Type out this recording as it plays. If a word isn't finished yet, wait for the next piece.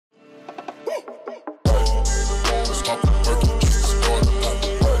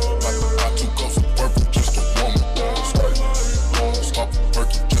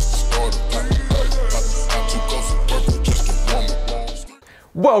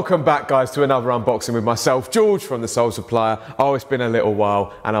Welcome back, guys, to another unboxing with myself, George from The Soul Supplier. Oh, it's been a little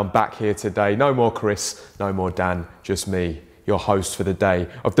while and I'm back here today. No more Chris, no more Dan, just me, your host for the day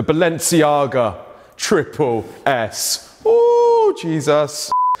of the Balenciaga Triple S. Oh,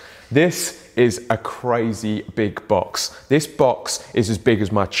 Jesus. This is a crazy big box. This box is as big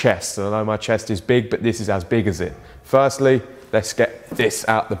as my chest. And I know my chest is big, but this is as big as it. Firstly, let's get this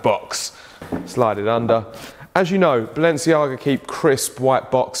out the box. Slide it under. As you know, Balenciaga keep crisp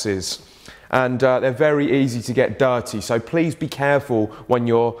white boxes and they're very easy to get dirty. So please be careful when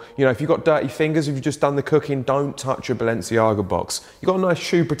if you've got dirty fingers, if you've just done the cooking, don't touch a Balenciaga box. You've got a nice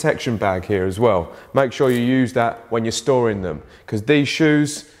shoe protection bag here as well. Make sure you use that when you're storing them, because these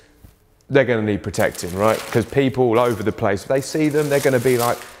shoes, they're gonna need protecting, right? Because people all over the place, if they see them, they're gonna be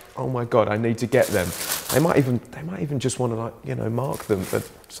like, oh my God, I need to get them. They might even just want to mark them for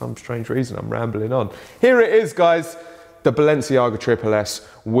some strange reason. I'm rambling on. Here it is, guys, the Balenciaga Triple S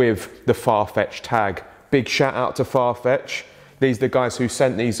with the Farfetch tag. Big shout out to Farfetch. These are the guys who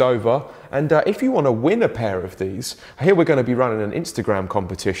sent these over. And if you want to win a pair of these, here we're going to be running an Instagram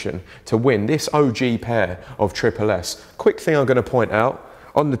competition to win this OG pair of Triple S. Quick thing I'm going to point out,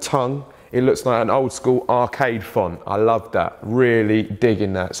 on the tongue, it looks like an old school arcade font. I love that, really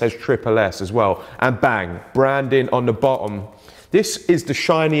digging that. It says Triple S as well. And bang, branding on the bottom. This is the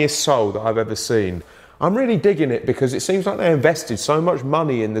shiniest sole that I've ever seen. I'm really digging it because it seems like they invested so much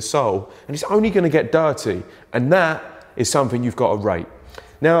money in the sole and it's only gonna get dirty. And that is something you've got to rate.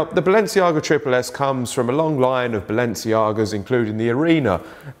 Now, the Balenciaga Triple S comes from a long line of Balenciagas, including the Arena,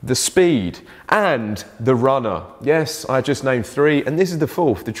 the Speed, and the Runner. Yes, I just named three, and this is the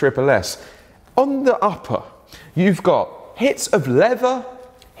fourth, the Triple S. On the upper, you've got hits of leather,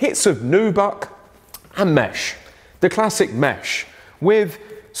 hits of nubuck, and mesh. The classic mesh, with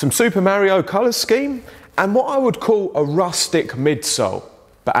some Super Mario colour scheme, and what I would call a rustic midsole.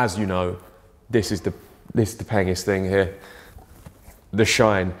 But as you know, this is the pangiest thing here. The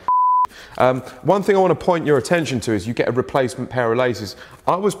shine. One thing I want to point your attention to is you get a replacement pair of laces.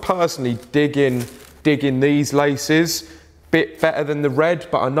 I was personally digging these laces, bit better than the red,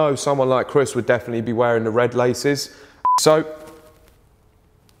 but I know someone like Chris would definitely be wearing the red laces. So,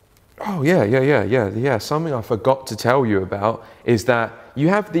 oh yeah, something I forgot to tell you about is that you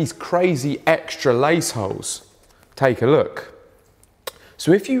have these crazy extra lace holes. Take a look.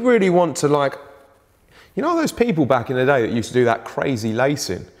 So if you really want to you know those people back in the day that used to do that crazy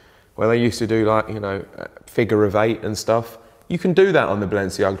lacing, where they used to do figure of eight and stuff? You can do that on the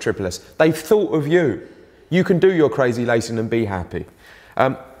Balenciaga Triple S. They've thought of you. You can do your crazy lacing and be happy.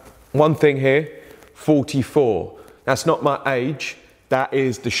 One thing here, 44. That's not my age, that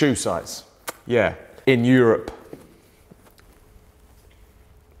is the shoe size. Yeah, in Europe.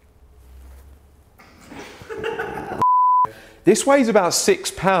 This weighs about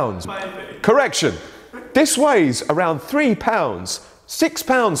 6 pounds. Correction. This weighs around 3 pounds, 6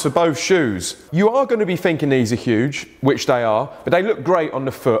 pounds for both shoes. You are going to be thinking these are huge, which they are, but they look great on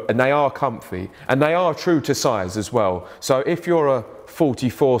the foot and they are comfy and they are true to size as well. So if you're a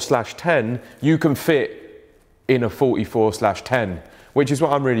 44/10, you can fit in a 44/10, which is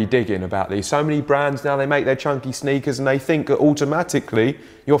what I'm really digging about these. So many brands now, they make their chunky sneakers and they think that automatically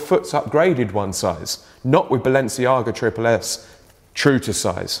your foot's upgraded one size. Not with Balenciaga Triple S, true to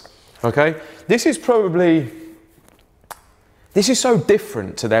size. Okay, this is so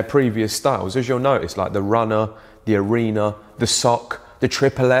different to their previous styles, as you'll notice, like the Runner, the Arena, the Sock, the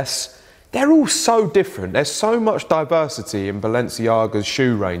Triple S. They're all so different. There's so much diversity in Balenciaga's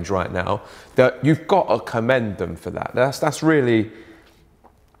shoe range right now that you've got to commend them for that. That's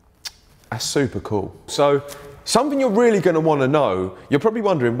super cool. So something you're really going to want to know, you're probably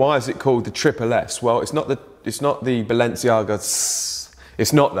wondering, why is it called the Triple S? Well, it's not the Balenciaga,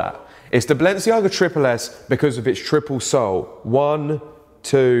 it's not that. It's the Balenciaga Triple S because of its triple sole. 1,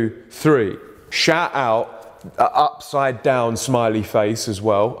 2, 3. Shout out upside down smiley face as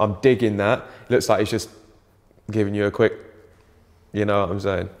well. I'm digging that. It looks like it's just giving you a quick, you know what I'm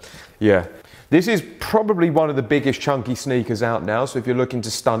saying? Yeah. This is probably one of the biggest chunky sneakers out now. So if you're looking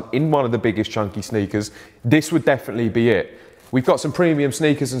to stunt in one of the biggest chunky sneakers, this would definitely be it. We've got some premium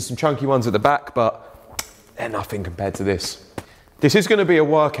sneakers and some chunky ones at the back, but they're nothing compared to this. This is going to be a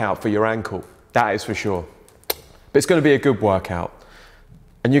workout for your ankle, that is for sure. But it's going to be a good workout.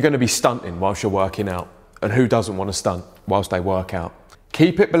 And you're going to be stunting whilst you're working out. And who doesn't want to stunt whilst they work out?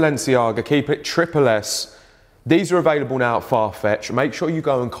 Keep it Balenciaga, keep it Triple S. These are available now at Farfetch. Make sure you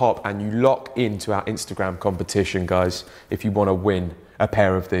go and cop and you lock into our Instagram competition, guys, if you want to win a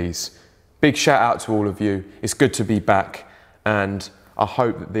pair of these. Big shout out to all of you. It's good to be back. And I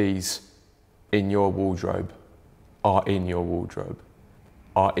hope that these in your wardrobe are in your wardrobe.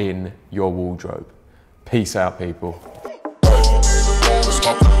 are in your wardrobe. Peace out, people.